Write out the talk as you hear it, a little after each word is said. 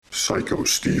Psycho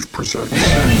Steve presents.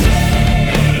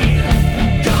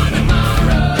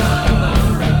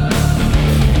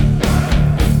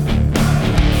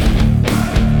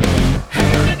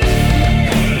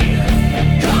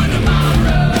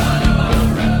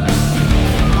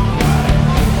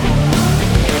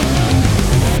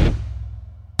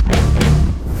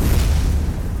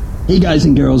 Hey guys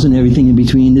and girls and everything in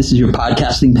between, this is your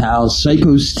podcasting pal,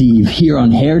 Psycho Steve, here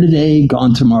on Hair Today,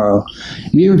 Gone Tomorrow.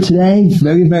 We are today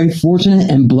very, very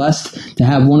fortunate and blessed to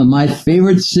have one of my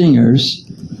favorite singers,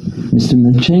 Mr.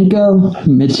 Marchenko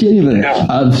Michievic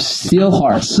of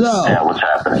Steelheart. So, what's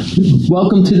happening?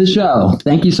 Welcome to the show.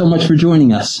 Thank you so much for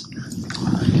joining us.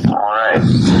 All right.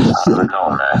 How's it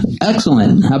going, man?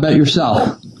 Excellent. How about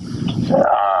yourself?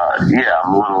 Yeah,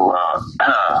 I'm a little,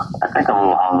 I think I'm a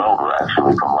little hungover,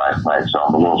 actually, from last night, so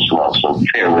I'm a little slow, so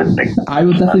bear with me. I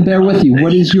will definitely bear with you.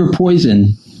 What is your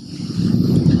poison?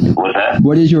 What's that?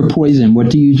 What is your poison?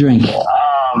 What do you drink?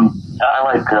 I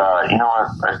like, you know what,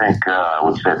 I think I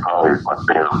would say probably my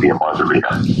favorite would be a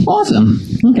margarita. Awesome.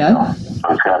 Okay.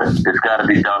 So it's gotta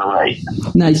be done right.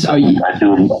 Nice. Are you? I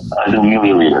do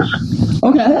milliliters.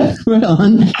 Okay. Right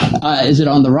on. Is it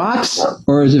on the rocks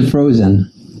or is it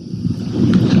frozen?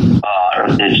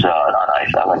 It's on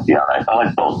ice. I like the on ice. I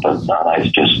like both, but on ice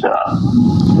just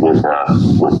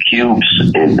with cubes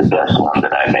is the best one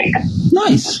that I make.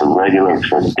 Nice. The regular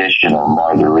traditional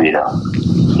margarita.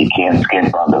 You can't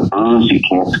skimp on the booze. You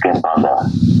can't skimp on the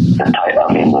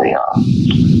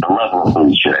level of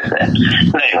booze, should I say?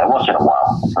 But anyway, once in a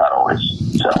while, it's not always.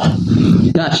 So.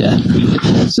 Gotcha.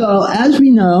 So, as we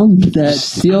know, that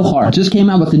Steelheart just came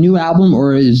out with a new album,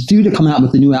 or is due to come out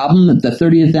with a new album at the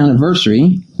 30th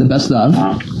anniversary, the best of.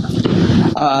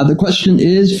 The question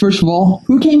is, first of all,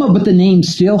 who came up with the name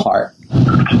Steelheart?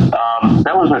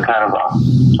 That was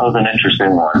an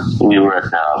interesting one. We were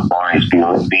at Barney's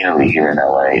Beanery here in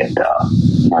LA, and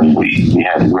when we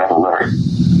had Red Alert,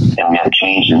 and we had to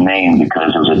change the name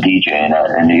because there was a DJ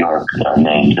in New York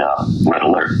named Red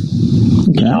Alert.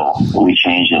 Okay. So we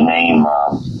changed the name.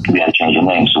 We had to change the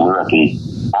name. So we were at the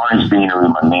Barney's Beanery,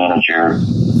 my manager,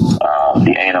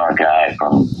 the A&R guy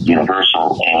from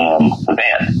Universal, and the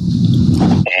band.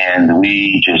 And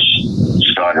we just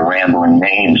started rambling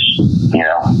names,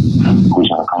 who's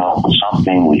going to come up with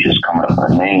something. We just come up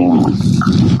with a name.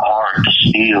 Heart,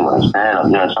 Steel, I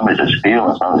said, somebody said Steel,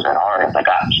 and somebody said Heart. I'm like,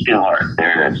 Steelheart.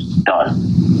 There it is. Done.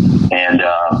 And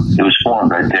it was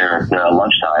formed right there at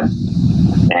lunchtime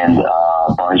and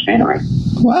Barney's Beanery.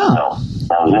 Wow. So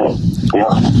that was it.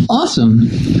 Yeah. Awesome.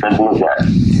 Simple as that.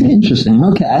 Interesting.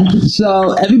 Okay.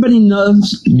 So everybody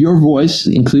knows your voice,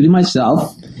 including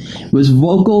myself. Was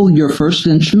vocal your first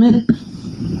instrument?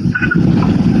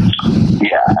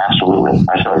 Yeah, absolutely.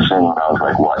 I started singing when I was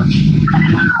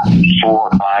 4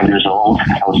 or 5 years old.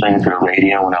 I was singing to the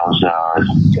radio when I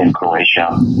was in Croatia.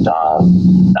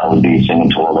 I would be singing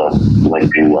to all the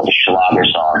Schlager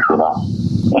songs,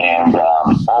 and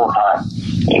all the time.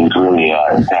 It was really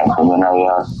intense. And then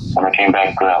when I came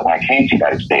back, when I came to the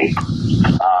United States,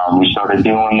 we started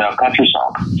doing country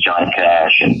songs, Johnny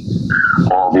Cash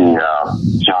and all the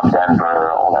John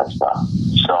Denver, all that stuff.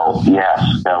 So yes,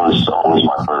 that was always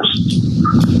my first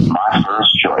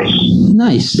choice.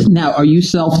 Nice. Now, are you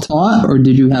self-taught or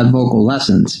did you have vocal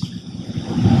lessons?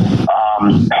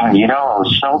 I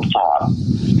was self-taught,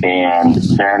 and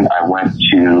then I went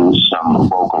to some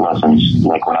vocal lessons,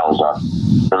 like when I was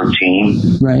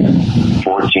 13, right,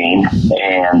 14,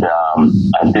 and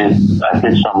I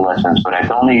did some lessons, but I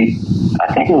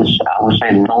think it was, I would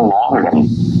say, no longer than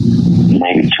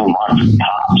maybe 2 months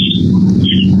tops,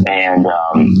 and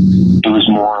it was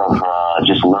more of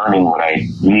just learning what I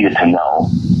needed to know,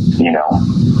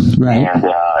 right, and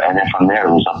then from there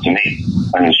it was up to me.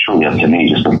 I mean, it's truly up to me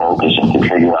just to focus and to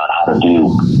figure out how to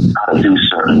do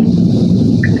certain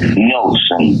notes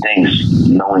and things,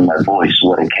 knowing my voice,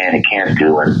 what it can and can't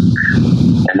do, and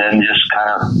then just kind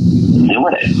of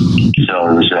doing it. So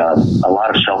it was a lot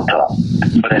of self-taught,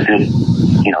 but I did,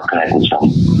 connect with some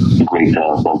great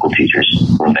vocal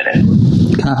teachers for a minute.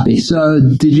 Copy. So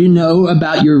did you know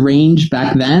about your range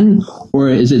back then, or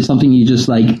is it something you just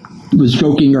was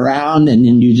joking around and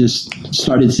then you just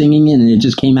started singing it and it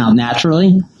just came out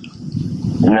naturally?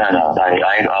 No,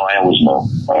 I always know.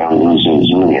 It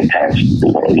was really intense,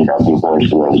 the voice,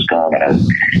 the way it was going.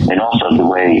 And also the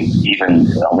way, even,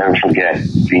 I'll never forget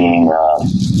being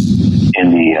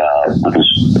with this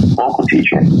vocal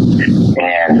teacher,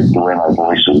 and the way my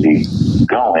voice would be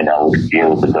going, I would be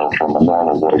able to go from a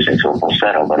normal voice into a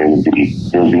falsetto, but there would be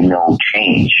no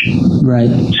change. Right.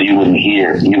 So you wouldn't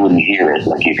hear it.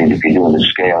 Like if you're doing the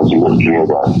scales, you wouldn't hear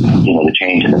the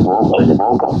change in the vocal. And it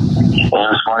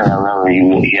was funny. I remember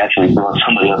he actually brought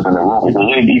somebody up in the room. He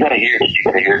goes, "Hey, you gotta hear this. You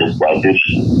gotta hear this guy.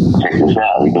 Check this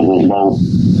out." Because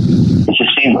it's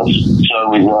just seamless.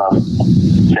 So it was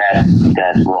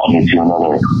that brought me to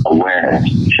another awareness,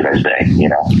 should I say?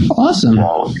 Awesome.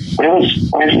 So it was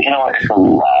it's a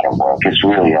lot of work. It's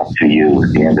really up to you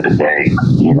at the end of the day.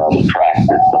 The practice,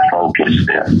 the focus,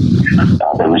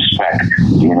 the respect,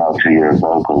 to your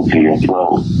vocal, to your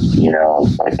throat.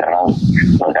 I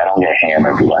don't get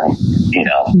hammered like,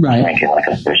 right. drinking like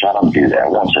a fish. I don't do that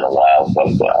once in a while, but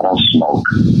I don't smoke.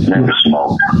 Never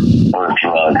smoke or a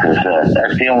drug, because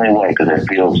that's the only way. Because I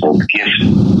feel it's a gift.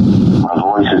 My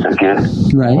voice is a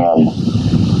gift. Right.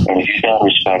 And if you don't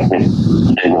respect it,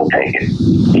 they will take it.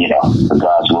 The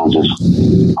gods will just,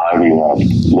 however you want to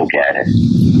look at it,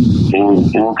 it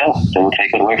will go. They will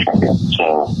take it away from you.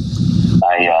 So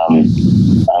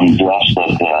I'm blessed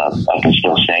that I can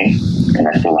still sing, and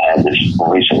I still have this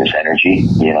voice and this energy,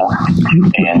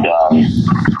 and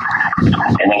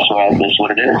that's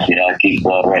what it is. I keep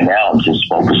right now. I'm just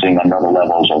focusing on other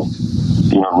levels of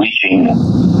reaching the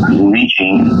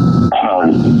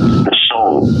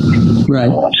soul. Right.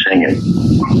 While I'm singing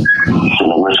to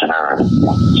the listener.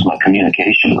 It's my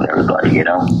communication with everybody.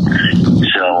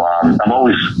 So I'm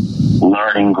always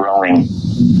learning, growing,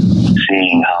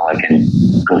 seeing how I can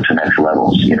go to next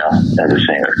levels, as a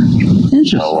singer.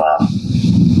 Interesting. So,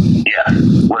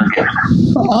 what a gift.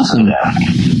 Awesome.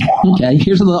 Okay,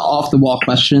 here's a little off-the-wall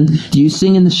question. Do you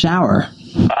sing in the shower?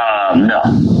 No.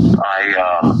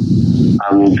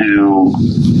 I will do,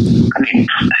 I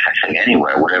sing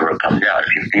anywhere, whatever comes out, if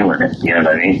you're feeling it, you know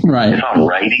what I mean? Right. If I'm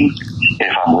writing,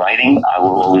 I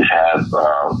will always have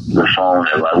the phone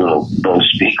and my little Bose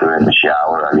speaker in the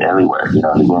shower or everywhere,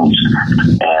 the rooms,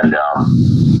 and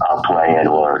I'll play it,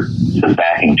 or the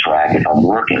backing track if I'm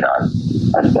working on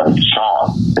a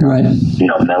song. Right.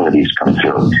 Melodies come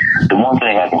through. The one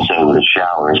thing I can say with a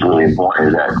shower is really important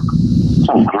is that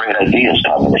some great ideas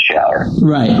come in the shower.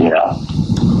 Right.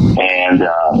 And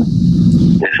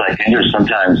it's like,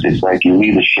 sometimes it's like you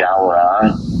leave the shower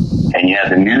on and you have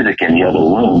the music in the other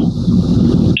room.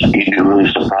 You'd be really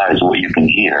surprised what you can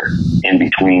hear in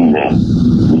between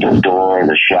the door,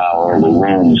 the shower, the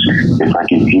rooms. It's like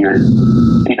you hear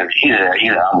either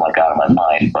I'm like out of my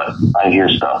mind, but I hear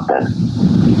stuff that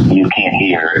you can't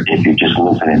hear if you're just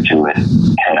listening to it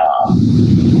head on.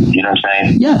 You know what I'm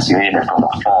saying? Yes. You're hearing it from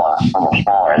afar,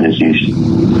 and there's these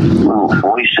little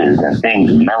voices and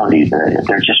things and melodies that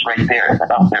they're just right there. It's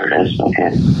like, oh, there it is.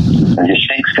 Okay. It just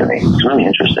sinks to me. It's really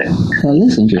interesting. That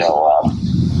is interesting. So,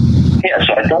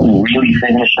 so I don't really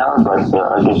sing in the shower, but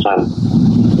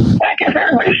I guess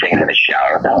everybody sings in the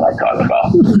shower. That's what I talk about.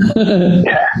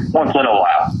 Yeah, once in a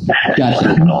while. Gotcha.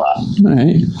 Once in a while. All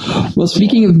right. Well,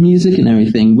 speaking of music and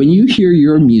everything, when you hear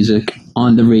your music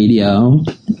on the radio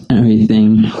and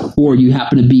everything, or you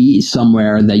happen to be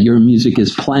somewhere that your music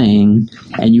is playing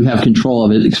and you have control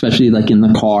of it, especially like in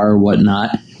the car or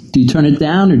whatnot, do you turn it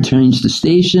down or change the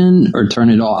station or turn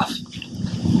it off?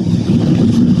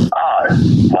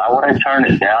 Why would I turn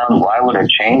it down? Why would I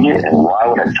change it? And why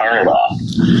would I turn it off?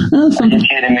 Are you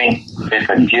kidding me? It's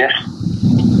a gift.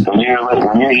 When you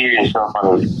hear yourself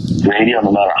on the radio,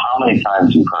 no matter how many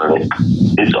times you've heard it,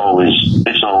 it's always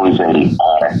an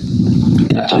honor.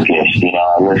 It's a gift. I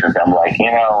listen. I'm like,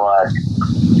 what?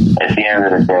 At the end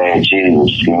of the day,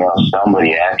 Jesus,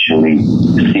 somebody actually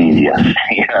sees you.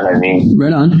 You know what I mean?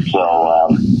 Right on. So,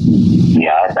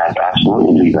 that's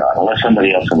absolutely leave it on. Unless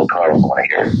somebody else in the car doesn't want to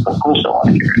hear it. Of course I want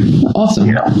to hear it.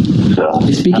 Awesome. So,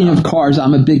 speaking of cars,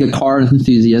 I'm a big car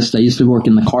enthusiast. I used to work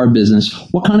in the car business.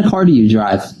 What kind of car do you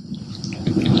drive?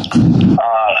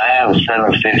 I have a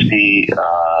 750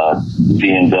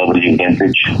 BMW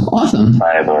vintage. Awesome.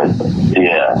 I have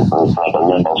it's like a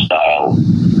limo style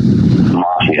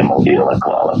mafia mobile, I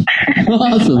call it.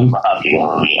 Awesome. Mafia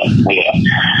mobile. Yeah.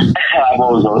 I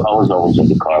was always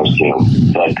into cars too,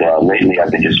 but lately I've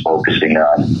been just focusing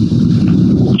on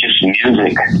just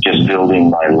music, just building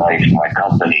my life, my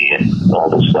company, and all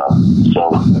this stuff.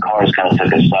 So cars kind of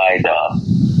took a side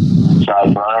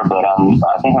burner, but I'm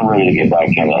I think I'm ready to get back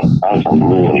in it. I have some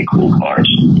really cool cars,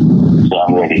 so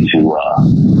I'm ready to.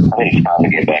 I think it's time to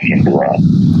get back into that.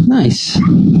 Nice.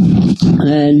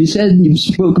 And you said you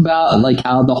spoke about like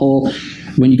how the whole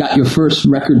when you got your first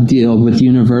record deal with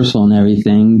Universal and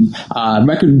everything,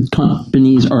 record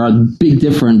companies are a big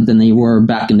different than they were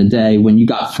back in the day when you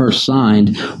got first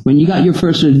signed. When you got your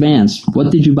first advance,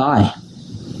 what did you buy?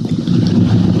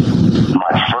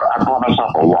 I bought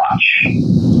myself a watch.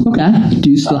 Okay. Do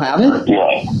you still have it?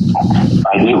 Yeah,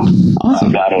 I do. Awesome.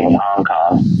 I got it in Hong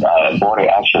Kong. I bought it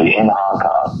actually in Hong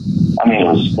Kong. I mean, it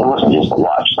wasn't just a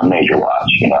watch, it's a major watch,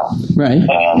 you know. Right.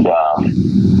 And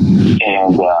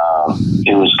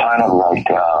it was kind of like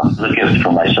a gift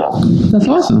for myself. That's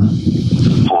awesome.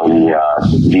 For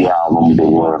the album, the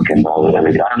work, and all of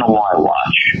everything. I don't know why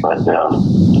watch, but that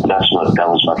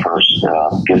was my first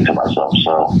gift to myself.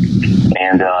 So,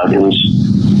 and it was.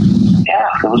 Yeah,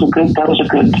 that was a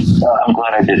good. I'm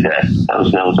glad I did that. That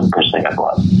was the first thing I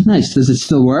bought. Nice. Does it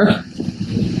still work?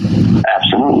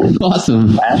 Absolutely.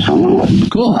 Awesome. Absolutely.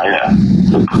 Cool. Yeah.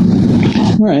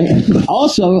 All right.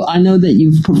 Also, I know that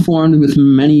you've performed with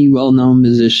many well-known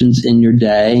musicians in your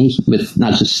day, with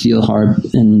not just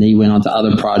Steelheart, and they went on to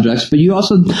other projects, but you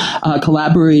also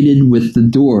collaborated with The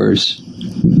Doors,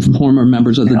 former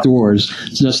members of The Doors,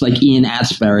 just like Ian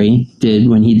Astbury did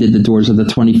when he did The Doors of the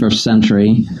 21st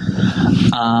Century.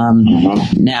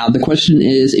 Now, the question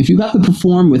is, if you got to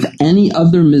perform with any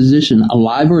other musician,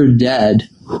 alive or dead,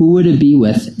 who would it be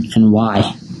with and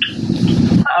why?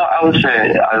 I would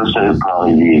say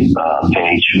probably be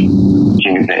Page,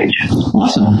 Jimmy Page.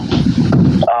 Awesome.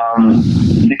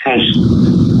 Because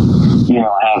you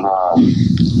know I have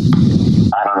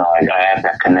I don't know I have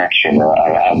that connection. I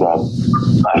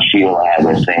feel I have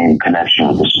that same connection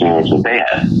with the spirits that they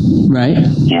had. Right.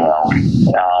 You know,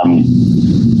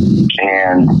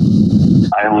 and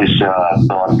I always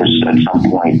thought this at some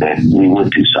point that we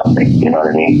would do something. You know what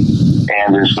I mean?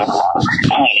 And there's been a lot of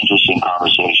interesting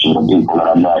conversations with people that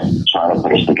I met trying to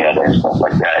put us together and stuff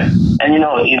like that. And you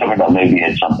know, you never know. Maybe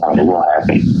at some point it will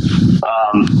happen.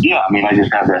 Yeah, I mean, I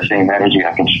just have that same energy.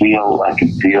 I can feel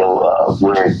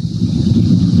where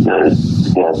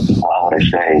how would I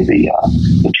say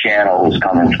the channel is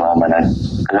coming from, and I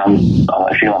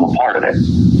feel I'm a part of it.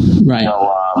 Right.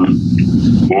 So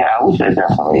yeah, I would say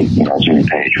definitely Jimmy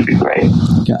Page would be great.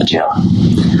 Gotcha. Yeah.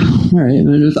 All right.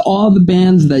 And with all the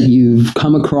bands that you've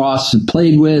come across,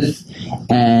 played with,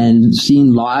 and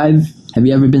seen live, have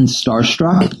you ever been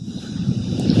starstruck?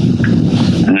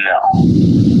 No,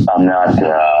 I'm not.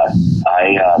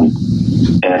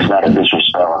 And it's not a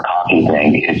disrespect or cocky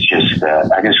thing. It's just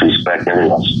I just respect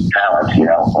everyone's talent. You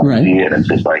know, when I see it,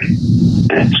 it's like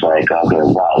okay,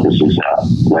 wow, this is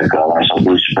like when I saw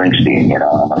Bruce Springsteen, you know,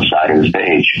 on the side of the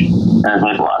stage, and it's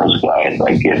like, wow, this guy,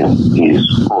 like, he's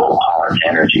full of heart,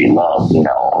 energy, love, you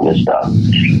know, all this stuff. I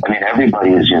mean,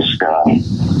 everybody is just,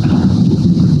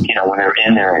 you know, when they're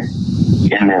in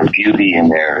their beauty and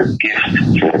their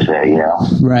gift, should I say, you know,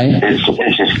 right? It's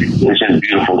just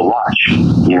beautiful to watch.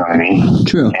 You know what I mean?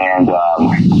 True. And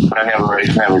but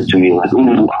it's never to me like,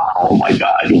 ooh, wow, oh my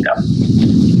God, you know.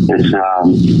 It's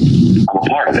I'm a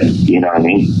part of it. You know what I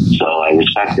mean? So I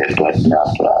respect it, but not.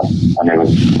 I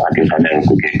guess I never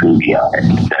could get goofy on it.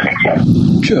 If that makes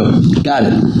sense. True. Got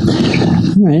it.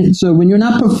 All right. So when you're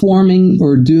not performing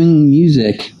or doing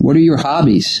music, what are your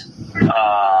hobbies?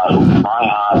 My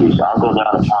hobbies. I'll go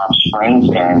down to Palm Springs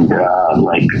and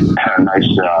like nice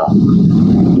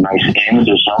inns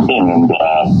or something, and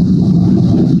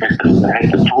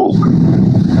hit the pool.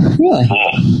 Really?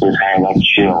 Yeah, just hang out,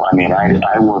 chill. I mean,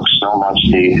 I work so much,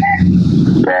 Steve,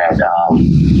 that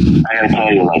I gotta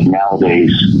tell you, like,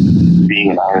 nowadays,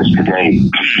 being an artist today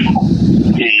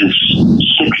is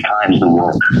 6 times the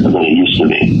work that it used to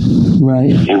be.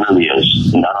 Right. It really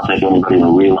is. And I don't think anybody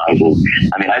will realize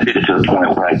it. I mean, I did it to the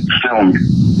point where I filmed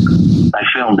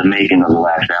the making of the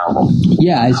last album.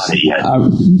 Yeah, I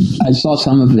saw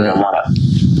some of it. You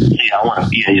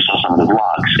saw some of the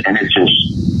vlogs, and it's just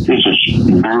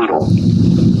brutal,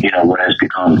 you know, what has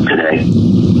become today.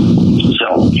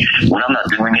 So when I'm not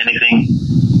doing anything,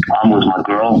 I'm with my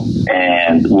girl,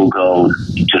 and we'll go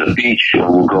to the beach,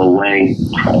 or we'll go away.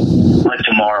 Like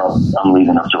tomorrow, I'm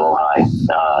leaving up to Ojai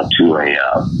to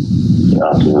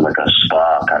like a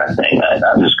spa kind of thing.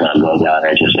 I'm just going to go down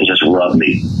there, just rub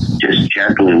me, just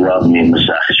gently rub me and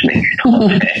massage me,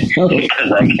 because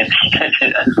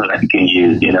that's what I can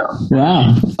use, you know.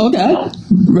 Wow. Okay.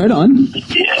 Right on.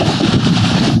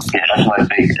 Yeah, that's my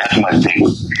big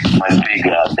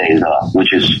days off,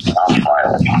 which is I'm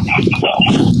violent. So.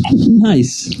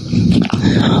 Nice.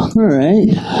 All right.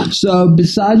 So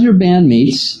besides your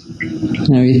bandmates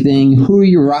and everything, who are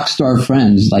your rock star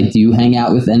friends? Like, do you hang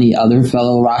out with any other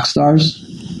fellow rock stars?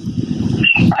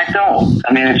 I don't.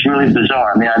 I mean, it's really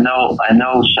bizarre. I mean, I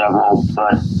know several,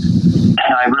 but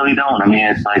I really don't. I mean,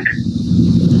 it's like,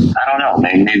 I don't know.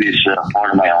 Maybe it's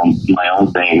part of my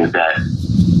own thing is that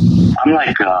I'm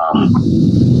like,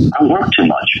 I work too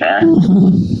much, man.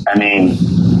 I mean,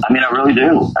 I really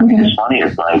do. I mean, it's funny.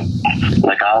 It's like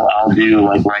I'll do,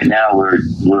 like right now we're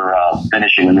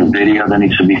finishing a new video that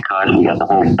needs to be cut. We got the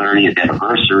whole 30th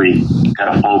anniversary.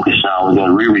 Got to focus on. We got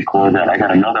to re-record that. I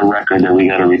got another record that we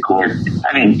got to record.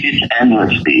 I mean, it's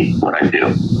endless speed what I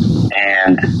do.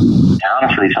 And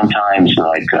honestly, sometimes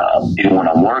like even when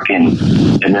I'm working,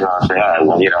 and then I'll say, all right,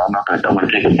 well, you know, I'm going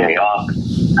to take a day off.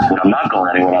 When I'm not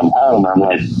going anywhere, I'm home. I'm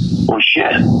like, well,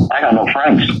 shit, I got no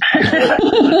friends.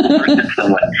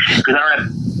 Because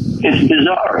it's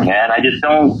bizarre, man. I just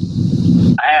don't.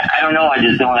 I don't know. I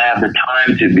just don't have the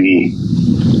time to be.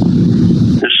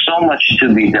 There's so much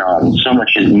to be done. So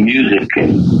much is music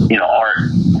and, you know, art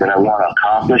that I want to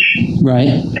accomplish.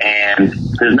 Right. And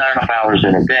there's not enough hours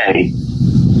in a day.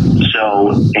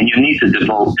 So, and you need to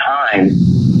devote time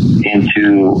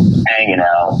into hanging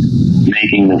out,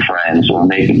 making new friends, or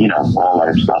making, you know, all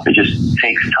that stuff. It just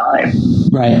takes time.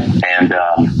 Right. And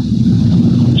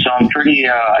so I'm pretty,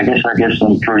 I guess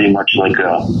I'm pretty much like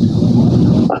a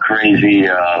crazy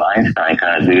Einstein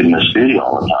kind of dude in the studio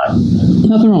all the time.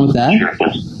 Nothing wrong with that.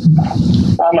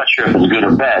 Well, I'm not sure if it's good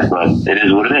or bad, but it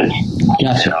is what it is.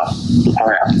 Gotcha.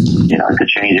 You know, it could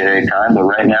change at any time, but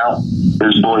right now,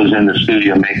 there's boys in the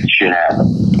studio making shit happen.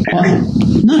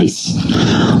 Awesome. Nice.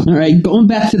 All right, going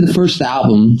back to the first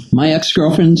album, my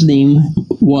ex-girlfriend's name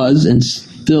was and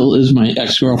still is my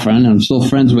ex-girlfriend, and I'm still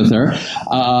friends with her.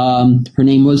 Her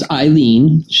name was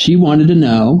Eileen. She wanted to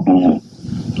know,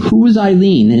 who was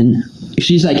Eileen? And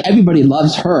she's like, everybody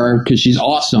loves her because she's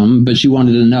awesome, but she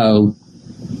wanted to know,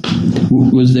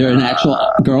 was there an actual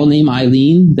girl named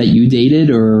Eileen that you dated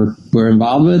or were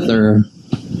involved with, or?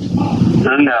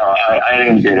 No, I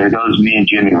didn't date her. It was me and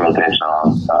Jimmy wrote that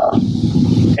song.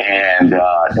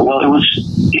 Well,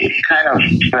 it kind of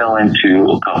fell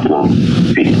into a couple of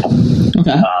people.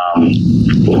 Okay.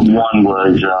 One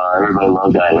was, everybody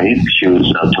loved Eileen. She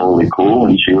was totally cool,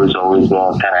 and she was always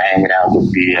kind of hanging out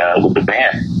with the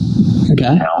band.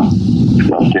 Okay. You know?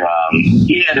 But,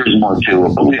 yeah, there's more to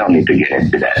it, but we don't need to get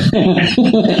into that.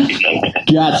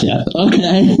 Gotcha.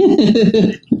 Okay.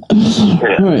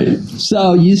 Yeah. All right.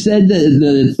 So you said that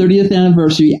the 30th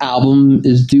anniversary album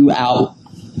is due out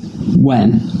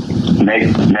when?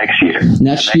 Next year.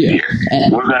 Next year.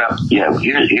 And we're gonna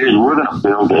we're gonna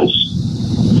build this.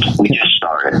 We just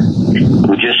started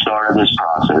this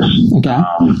process. Okay.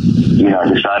 You know, I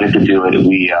decided to do it.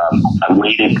 I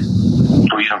waited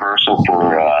for Universal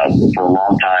for a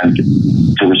long time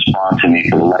to respond to me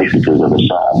for the licenses of the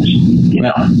songs. You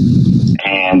know,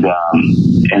 and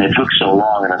it took so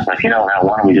long, and I was like, you know, now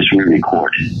why don't we just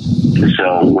re-record it?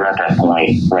 So we're at that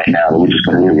point right now that we're just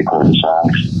going to re-record the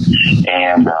songs.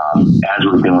 And as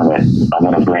we're doing it, I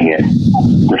want to bring it,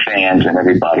 the fans and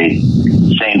everybody,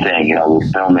 same thing, you know,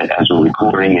 we'll film it as we're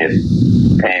recording it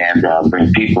and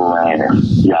bring people in and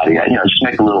yada yada, you know, just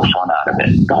make a little fun out of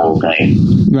it, the whole thing.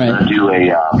 Right. We're going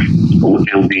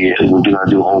to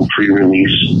do a whole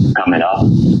pre-release coming up,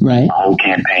 right. a whole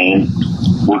campaign.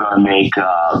 We're going to make,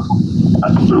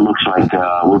 it looks like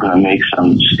we're going to make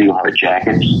some Steelheart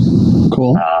jackets.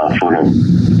 Cool. So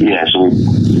we're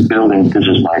building, this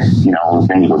is like, you know, the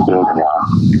things we're building on.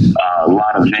 A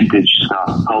lot of vintage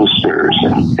stuff, posters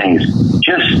and things.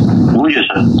 We're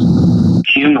just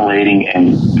accumulating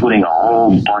and putting a whole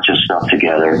bunch of stuff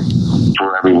together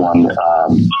for everyone,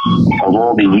 of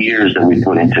all the years that we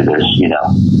put into this, you know,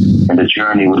 and the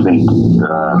journey we've been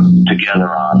together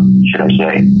on, should I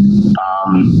say.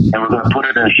 And we're going to put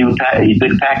it in a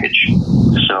big package.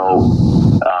 So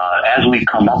as we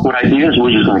come up with ideas,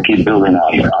 we're just going to keep building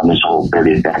on this whole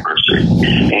 30th anniversary.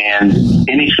 And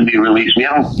it needs to be released. We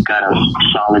haven't got a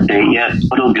solid date yet,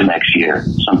 but it'll be next year,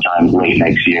 sometime late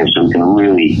next year, so we can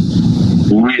really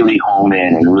hone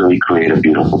in and really create a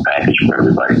beautiful package for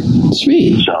everybody.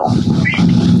 Sweet. So,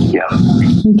 yeah.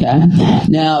 Okay.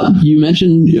 Now, you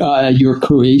mentioned your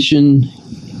Croatian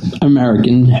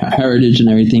American heritage and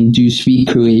everything. Do you speak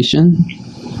Croatian?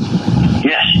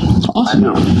 Yes. Awesome. I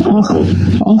do.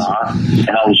 Awesome. And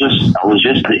I was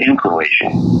just in Croatia.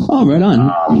 Oh, right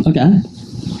on. Okay.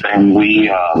 And we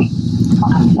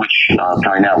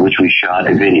shot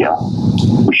a video.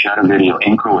 We shot a video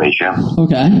in Croatia.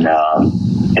 Okay.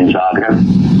 In Zagreb.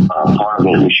 Part of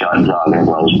it we shot in Zagreb.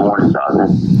 I was born in Zagreb.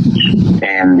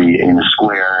 And in the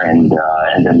square and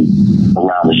then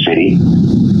around the city.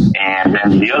 And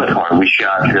then the other part, we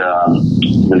shot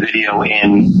the video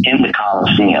in the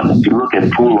Colosseum. If you look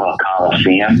at Pula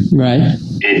Colosseum, right,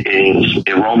 it is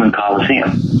a Roman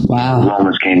Colosseum. Wow. The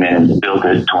Romans came in and built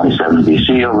it 27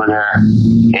 BC over there,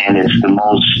 and it's the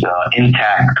most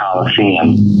intact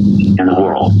Colosseum in the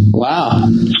world. Wow.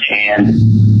 And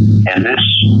this,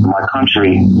 my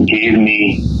country gave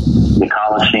me the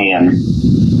Colosseum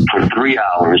for 3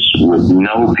 hours with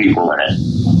no people in it.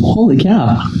 Holy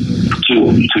cow.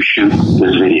 To shoot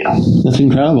this video. That's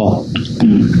incredible.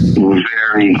 I'm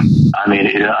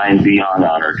beyond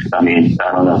honored. I mean,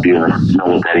 I don't know if you know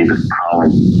what that is, how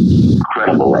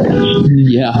incredible that is.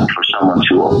 Yeah. For someone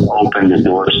to open the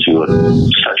doors to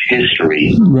such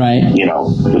history. Right. You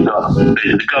know,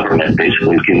 the government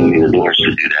basically is giving me the doors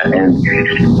to do that. And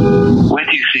wait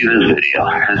till you see this video.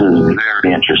 This is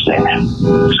very interesting.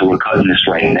 So we're cutting this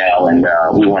right now, and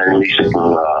we want to release it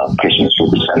for Christmas for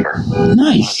December.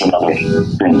 Nice. Another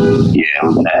thing, yeah,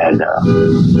 we're going to add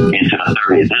into the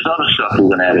 30th. There's other stuff we're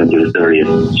going to add into the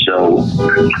 30th. So I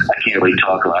can't really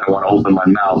talk about it. I don't want to open my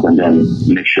mouth and then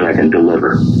make sure I can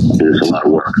deliver. It's a lot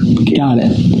of work. Got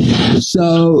it.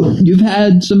 So you've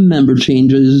had some member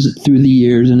changes through the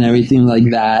years and everything like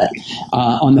that.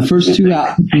 On the first two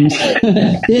albums,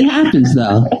 it happens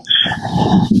though.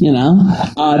 You know,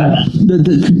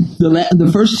 the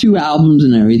first two albums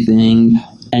and everything.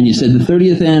 And you said the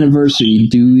 30th anniversary.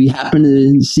 Do we happen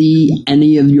to see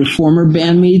any of your former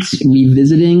bandmates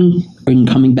revisiting and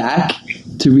coming back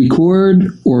to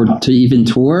record or to even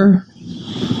tour?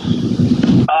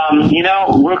 You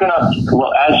know, we're gonna.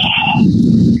 Well, as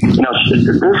you know,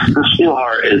 the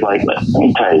Steelheart is like. Let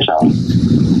me tell you something.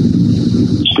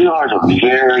 Steelheart is a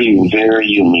very, very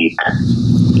unique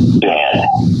band,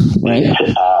 right?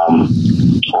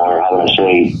 Or how would I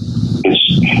say?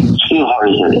 Steelheart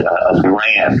is a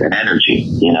brand, an energy,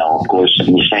 you know, of course,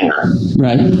 and the singer.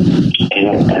 Right.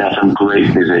 And has some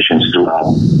great musicians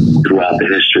throughout the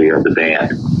history of the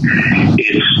band.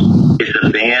 It's a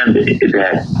band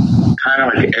that kind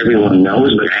of like everyone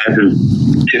knows, but hasn't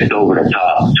tipped over the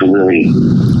top to really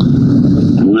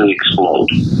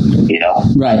explode, you know?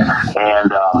 Right.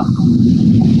 And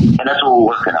that's what we're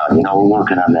working on. You know, we're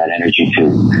working on that energy to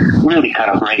really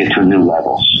kind of bring it to new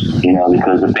levels, you know,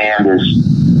 because the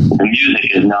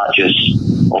music is not just,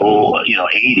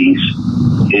 80s.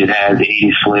 It has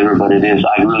 80s flavor, but it is,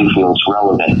 I really feel it's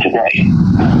relevant today,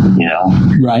 you know?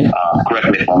 Right. Correct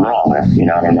me if I'm wrong, you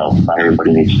know, I don't know. Not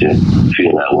everybody needs to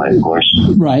feel that way, of course.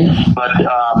 Right. But,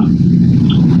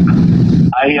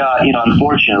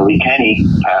 unfortunately, Kenny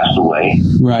passed away.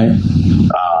 Right.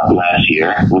 Last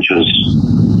year, which was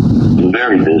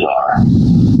very bizarre.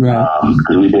 Right.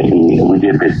 Because we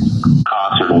did the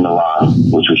concert in Milan,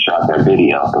 which we shot that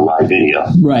video, the live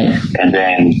video. Right. And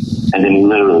then he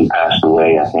literally passed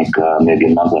away, I think, maybe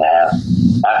a month and a half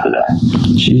after that.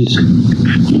 Jeez.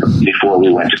 Before we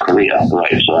went to Korea,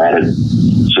 right? So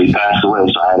he passed away, and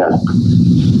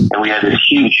we had this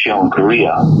huge show in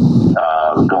Korea,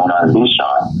 going on in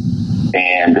Busan.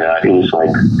 And it was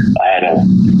like,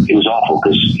 it was awful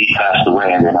because he passed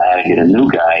away, and then I had to get a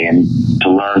new guy in to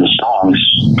learn the songs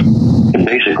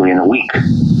basically in a week.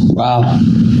 Wow.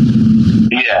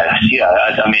 Yeah.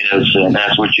 I mean,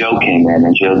 that's where Joe came in,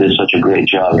 and Joe did such a great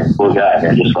job. Poor guy,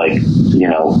 man, just like, you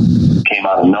know, came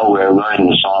out of nowhere learning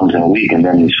the songs in a week, and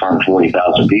then he's in front of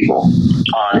 40,000 people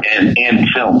on and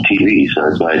film TV. So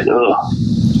it's like,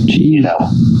 you know.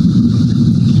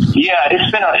 Yeah, it's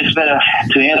been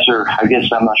to answer, I guess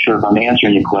I'm not sure if I'm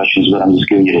answering your questions, but I'm just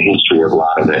giving you the history of a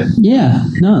lot of it. Yeah,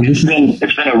 no. It's been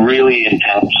a really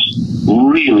intense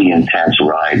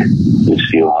ride with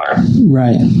Steelheart.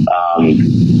 Right.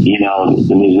 You know,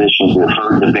 the musicians,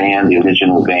 the band, the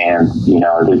original band, you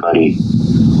know, everybody,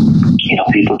 you know,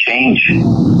 people change.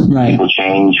 Right. People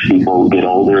change, people get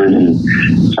older, and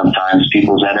sometimes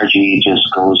people's energy just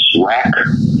goes whack,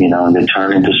 you know, and they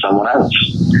turn into someone else.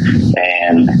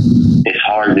 And it's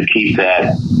hard to keep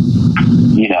that,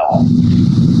 you know,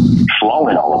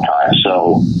 flowing all the time.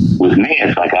 So with me,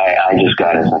 it's like I just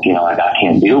got, it's like, you know, like I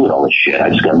can't deal with all this shit. I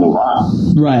just got to move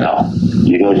on. Right.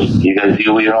 You know, you guys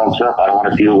deal with your own stuff. I don't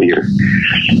want to deal with your,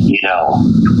 you know,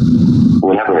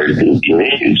 whatever your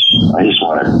issues.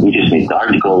 We just need, our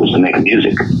goal is to make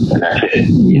music, and that's it.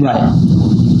 Right.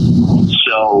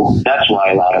 So that's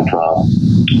why a lot of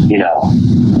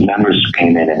members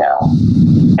came in and out.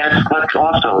 That's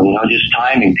also, just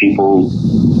timing. People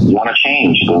want to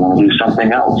change. They want to do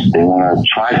something else. They want to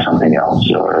try something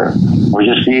else, or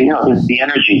just the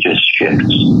energy just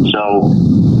shifts. So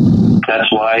that's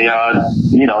why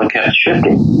it kept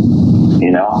shifting.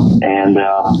 And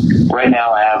right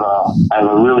now I have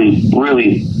a really,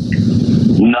 really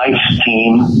nice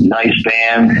team, nice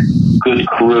band, good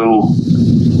crew.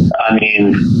 I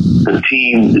mean, the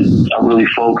team are really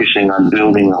focusing on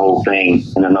building the whole thing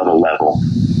in another level.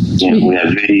 We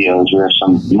have videos, we have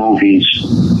some movies,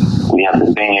 we have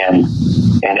the band,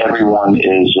 and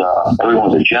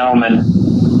everyone's a gentleman.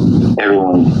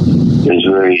 Everyone is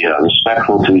very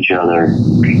respectful to each other,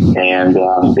 and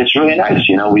it's really nice.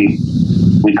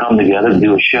 We come together to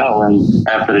do a show, and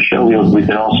after the show, we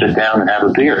can all sit down and have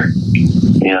a beer.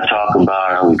 Talk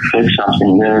about how we fix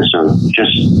something, this, or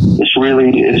just, it's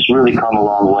really come a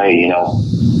long way,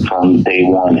 from day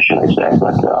one, should I say.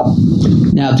 But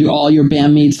now, do all your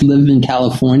bandmates live in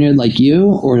California like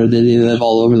you, or do they live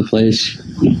all over the place?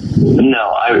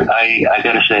 No, I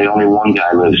gotta say, only one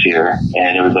guy lives here,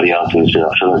 and everybody else is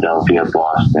Philadelphia,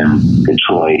 Boston,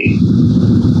 Detroit.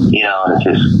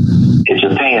 It's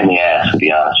a pain in the ass, to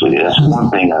be honest with you. That's one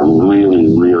thing I really,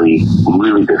 really,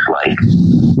 really dislike.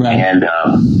 Right. And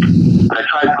but I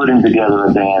tried putting together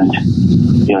a band,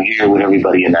 here with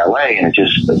everybody in LA, and it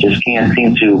just can't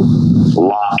seem to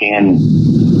lock in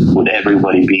with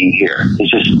everybody being here.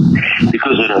 It's just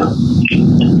because of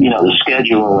the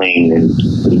scheduling, and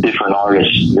the different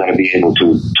artists got to be able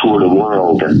to tour the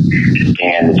world, and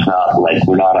it's not like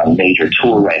we're not on a major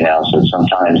tour right now, so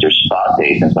sometimes there's spot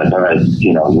dates, and it's like, all right,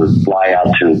 we fly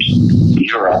out to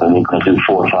Europe and we're going to do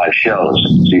 4 or 5 shows,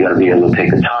 so you got to be able to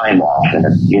take the time off, and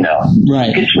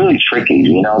right. It's really tricky,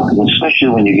 especially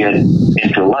when you get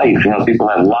into life. People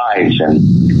have lives and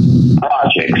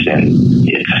projects, and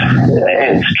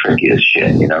it's tricky as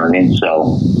shit. You know what I mean?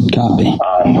 So, copy.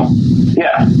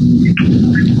 Yeah.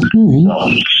 All right.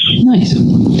 Nice.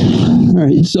 All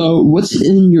right. So, what's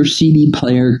in your CD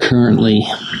player currently?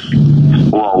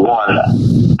 Well, one,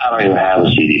 I don't even have a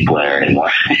CD player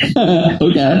anymore.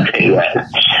 Okay. I'll tell you that.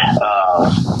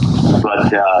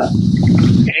 But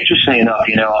interesting enough,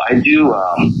 I do.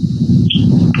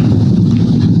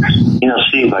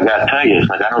 Steve, I gotta tell you, it's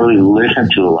like I don't really listen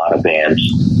to a lot of bands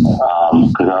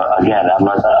because again, I'm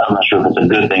not sure if it's a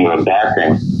good thing or a bad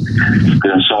thing,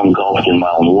 because I'm so engulfed in my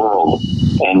own world.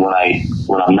 And when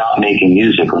I'm not making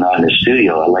music or not in the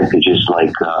studio, I like to just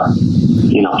put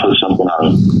something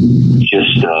on.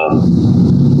 Just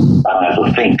I don't have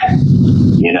to think.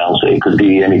 So it could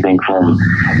be anything from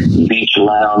beach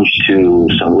lounge to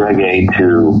some reggae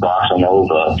to bossa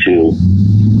nova to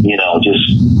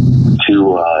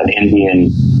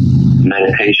Indian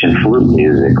meditation flute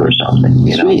music or something,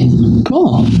 Sweet.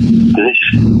 Cool.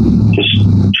 It's just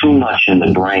too much in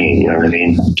the brain, you know what I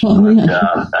mean? Totally.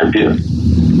 I do.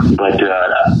 But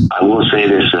I will say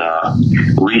this,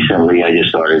 recently I just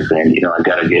started saying, I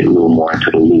got to get a little more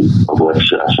into the loop of what's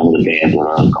some of the bands that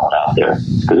are going out there,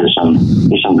 because there's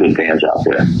some good bands out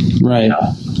there. Right.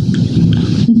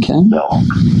 Okay. So.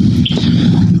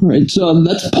 All right, so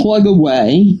let's plug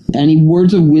away. Any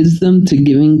words of wisdom to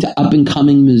giving to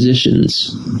up-and-coming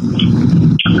musicians?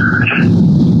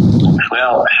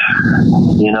 Well,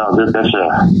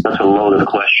 that's a loaded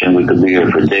question. We could be here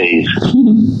for days.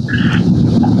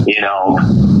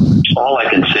 All I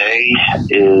can say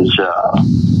is,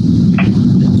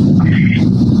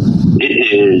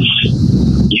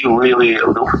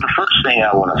 the first thing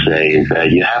I want to say is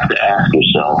that you have to ask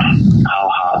yourself, how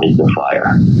hot is the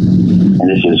fire? And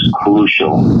this is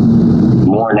crucial,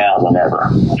 more now than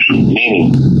ever.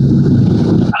 Meaning,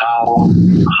 how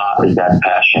hot is that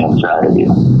passion inside of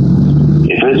you?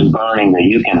 If it's burning that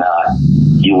you cannot,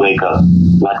 you wake up,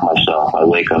 like myself, I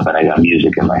wake up and I got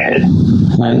music in my head.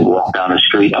 I walk down the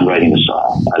street, I'm writing a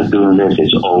song. I was doing this,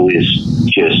 it's always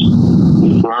just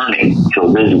burning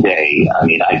till this day. I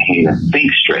mean, I can't even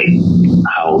think straight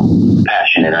how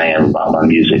passionate I am about my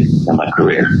music and my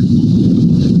career.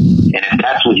 And if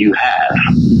that's what you have,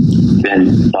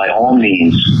 then by all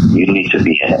means, you need to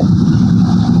be in it.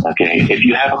 Okay? If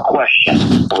you have a question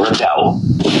or a doubt,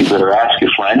 you better ask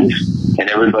your friends and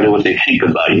everybody what they think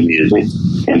about your music,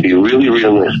 and be really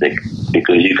realistic,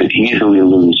 because you could easily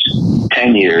lose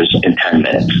 10 years in 10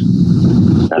 minutes.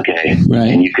 Okay? Right.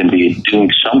 And you can be doing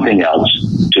something else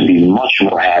to be much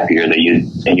more happier and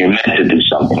you're meant to do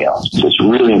something else. So it's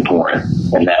really important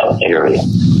in that area.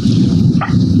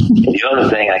 The other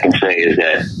thing I can say is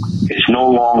that it's no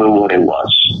longer what it was.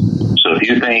 So if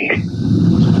you think,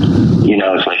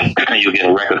 it's like you get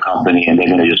a record company and they're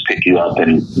going to just pick you up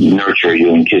and nurture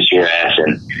you and kiss your ass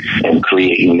and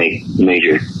create and make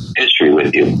major history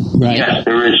with you. Right. Yes,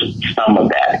 there is some of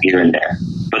that here and there.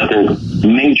 But the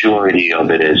majority of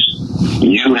it is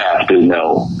you have to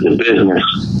know the business.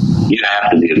 You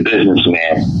have to be a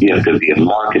businessman. You have to be a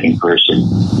marketing person.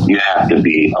 You have to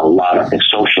be a lot of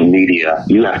social media.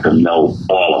 You have to know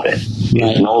all of it.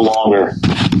 Right. It's no longer,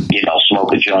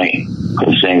 smoke a joint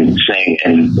and sing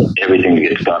and everything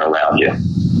gets done around you.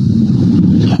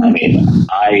 I mean,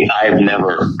 I've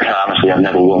never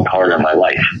worked harder in my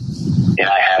life. And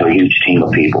I have a huge team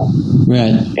of people.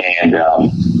 Right. And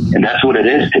that's what it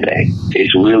is today.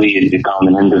 It's really become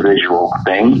an individual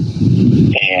thing.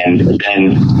 And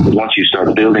then once you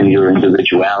start building your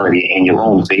individuality and your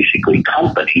own basically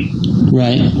company,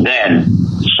 right, then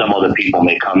some other people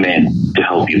may come in to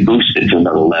help you boost it to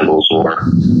another levels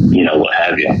or, what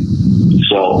have you.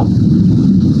 So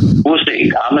we'll see.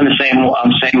 I'm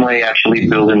same way actually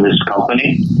building this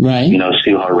company. Right.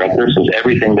 Steelheart Records. Because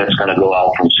everything that's going to go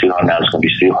out from Steelheart now is going to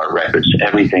be Steelheart Records.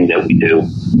 Everything that we do,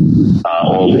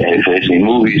 if it's any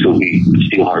movies, will be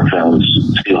Steelheart Films,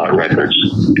 Steelheart Records,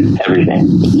 everything.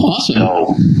 Awesome.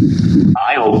 So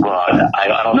I hope.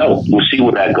 I don't know. We'll see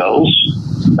where that goes.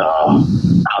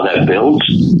 How that builds.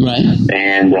 Right.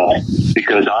 And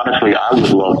because honestly, I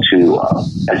would love to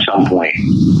at some point,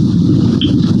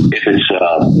 if it's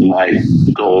my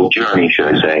goal journey, should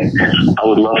I say, I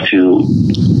would love to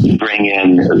bring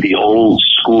in the old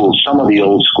school, some of the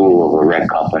old school of a rec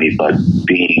company, but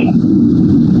being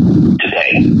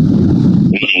today,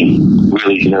 meaning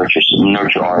really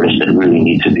nurture artists that really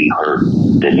need to be heard,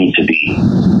 that need to be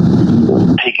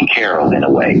taken care of in a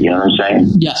way. You know what I'm saying?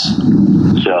 Yes.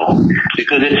 So,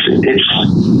 because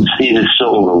it's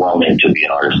so overwhelming to be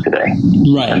an artist today.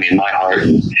 Right. I mean, my heart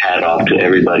and hat off to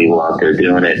everybody who out there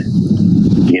doing it,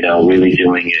 really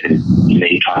doing it and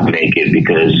trying to make it,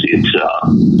 because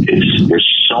there's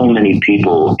so many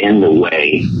people in the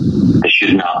way that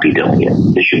should not be doing it.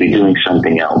 They should be doing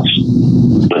something else.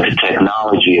 But the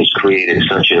technology has created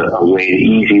such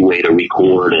easy way to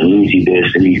record and easy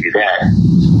this and easy that,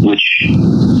 which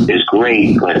is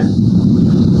great, but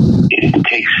it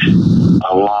takes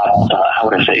a lot, how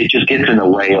would I say, it just gets in the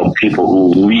way of people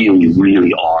who really,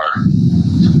 really are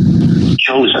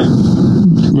chosen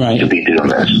to be doing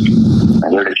this.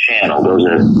 And they're the channel. Those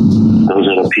are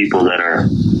the people that are,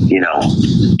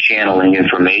 channeling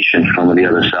information from the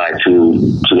other side to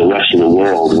the rest of the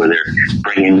world, where they're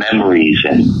bringing memories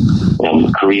and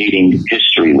creating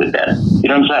history with that. You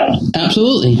know what I'm saying?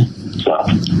 Absolutely. So,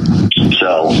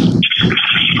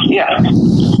 yeah.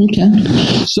 Okay.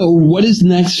 So what is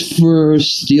next for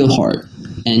Steelheart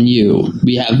and you?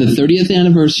 We have the 30th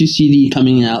anniversary CD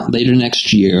coming out later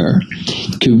next year.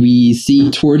 Could we see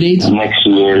tour dates? Next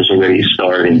year is already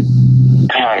starting.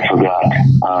 I forgot.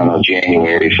 I don't know,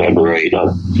 January, February.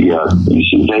 You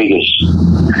see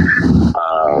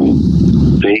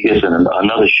Vegas and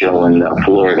another show in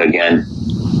Florida again.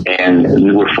 And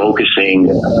we were focusing,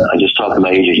 I just talked to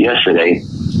my agent yesterday,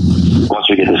 once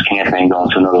we get this campaign going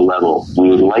to another level, we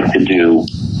would like to do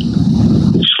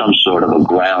some sort of a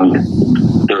ground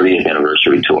 30th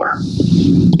anniversary tour.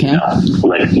 Okay.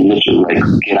 Like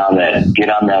get on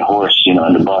that horse, in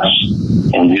the bus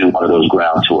and do one of those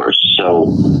ground tours.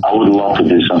 So I would love to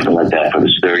do something like that for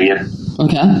this 30th.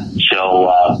 Okay. So,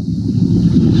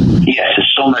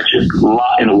 there's so much, a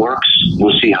lot in the works.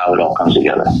 We'll see how it all comes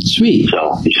together. Sweet.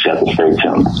 So you just have to stay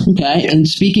tuned. Okay. Yeah. And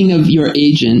speaking of your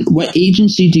agent, what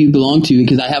agency do you belong to?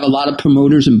 Because I have a lot of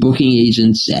promoters and booking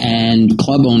agents and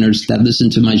club owners that listen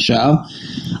to my show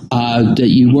that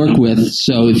you work with.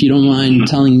 So if you don't mind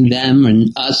telling them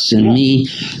and us and me,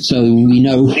 so we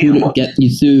know who to get you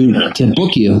through to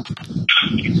book you.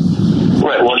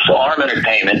 Right. Well, it's Arm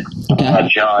Entertainment. Okay.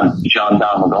 John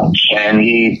Domingo, and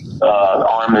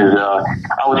Arm is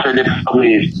I would say they're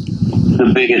probably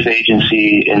the biggest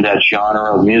agency in that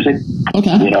genre of music.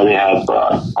 Okay. They have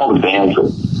all the bands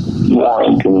with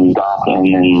Warrington,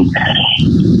 Dokken, and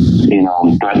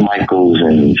Bret Michaels,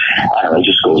 and I don't know, it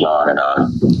just goes on and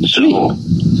on. Sweet. So,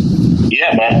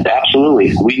 yeah, man,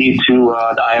 absolutely. We need to,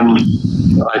 I'm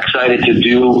excited to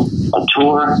do a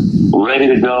tour, ready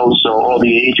to go. So all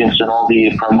the agents and all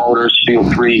the promoters, feel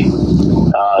free.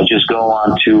 Just go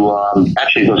on to,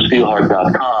 actually go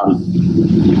steelheart.com,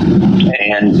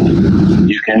 and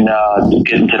you can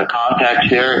get into the contacts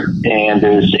there, and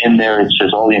it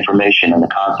says all the information in the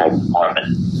contact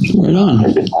department. Right on.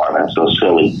 department. So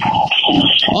silly.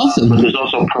 Awesome. But there's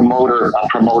also a promoter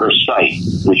site,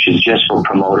 which is just for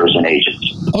promoters and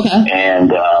agents. Okay. And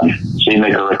so you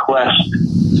make a request,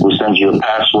 we send you a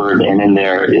password, and in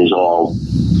there is all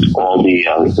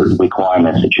the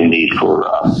requirements that you need for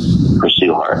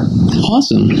Steelheart.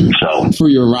 Awesome. So for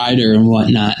your rider and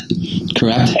whatnot,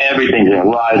 correct? Everything's in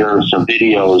rider, some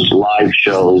videos, live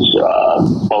shows,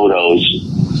 photos,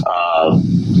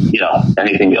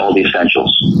 anything, all the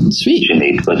essentials. Sweet. You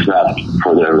need, but it's not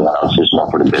for everyone else. It's more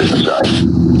for the business side.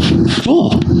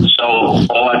 Cool. So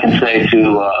all I can say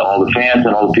to all the fans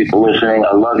and all the people listening,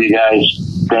 I love you guys.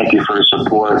 Thank you for the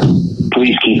support.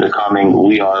 Please keep it coming.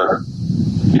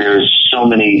 There's so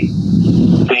many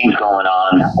things going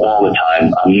on all the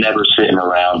time. I'm never sitting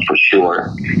around for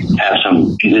sure.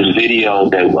 This video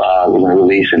that we're going to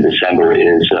release in December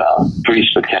is pretty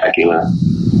spectacular.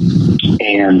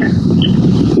 And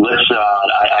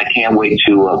I can't wait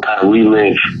to kind of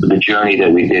relive the journey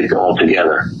that we did all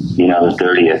together. The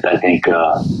 30th. I think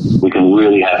we can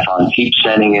really have fun. Keep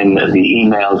sending in the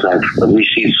emails. I've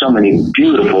received so many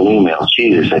beautiful emails.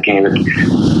 Jesus, I can't even.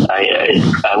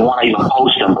 I want to even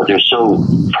post them, but they're so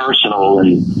personal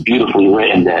and beautifully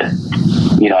written that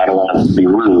I don't want to be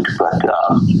rude. But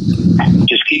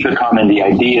just keep it coming. The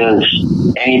ideas,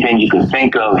 anything you can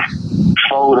think of.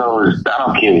 Photos, I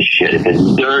don't give a shit if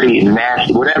it's dirty and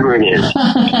nasty, whatever it is,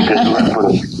 because we're going to put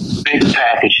a big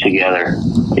package together,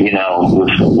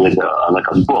 with like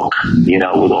a book, with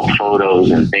all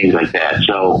photos and things like that.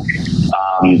 So,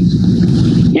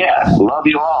 love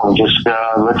you all, and just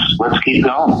let's keep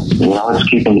going.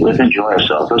 Let's enjoy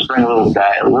ourselves. Let's bring a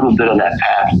little bit of that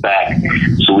past back,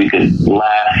 so we could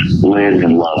laugh, live,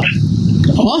 and love.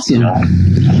 Awesome.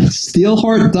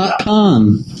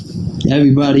 Steelheart.com.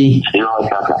 Everybody.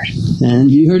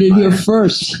 And you heard it here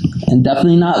first, and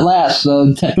definitely not last.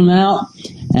 So check them out.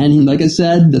 And like I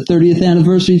said, the 30th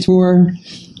anniversary tour,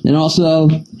 and also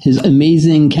his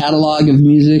amazing catalog of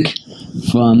music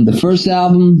from the first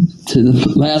album to the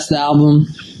last album.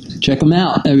 Check them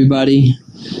out, everybody.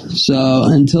 So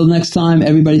until next time,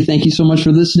 everybody, thank you so much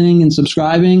for listening and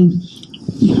subscribing.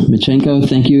 Michenko,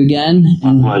 thank you again.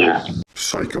 My pleasure.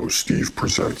 Psycho Steve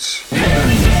presents.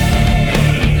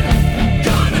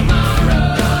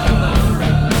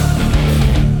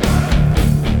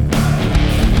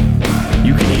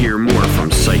 You can hear more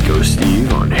from Psycho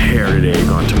Steve on Hair Today,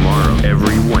 Gone Tomorrow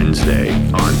every Wednesday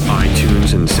on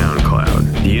iTunes and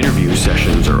SoundCloud. The interview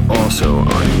sessions are also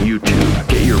on YouTube.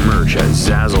 Get your merch at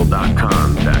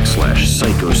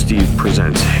Zazzle.com/Psycho Steve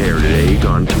presents Hair Today,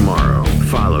 Gone Tomorrow.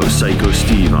 Follow Psycho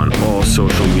Steve on all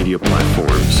social media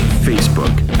platforms.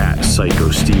 Facebook at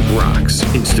Psycho Steve Rocks.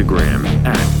 Instagram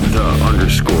at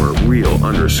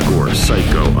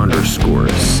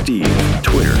 @the_real_psycho_Steve.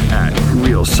 Twitter at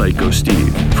Real Psycho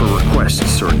Steve. For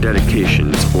requests or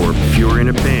dedications, or if you're in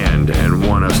a band and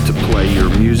want us to play your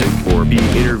music or be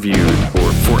interviewed,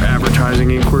 or for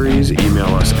advertising inquiries,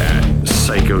 email us at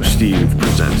psychosteve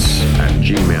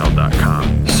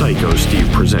presents@gmail.com. Psycho Steve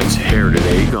Presents Hair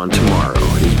Today, Gone Tomorrow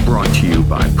is brought to you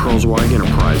by Pearlswag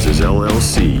Enterprises,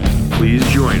 LLC. Please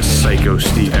join Psycho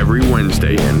Steve every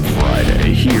Wednesday and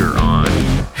Friday here on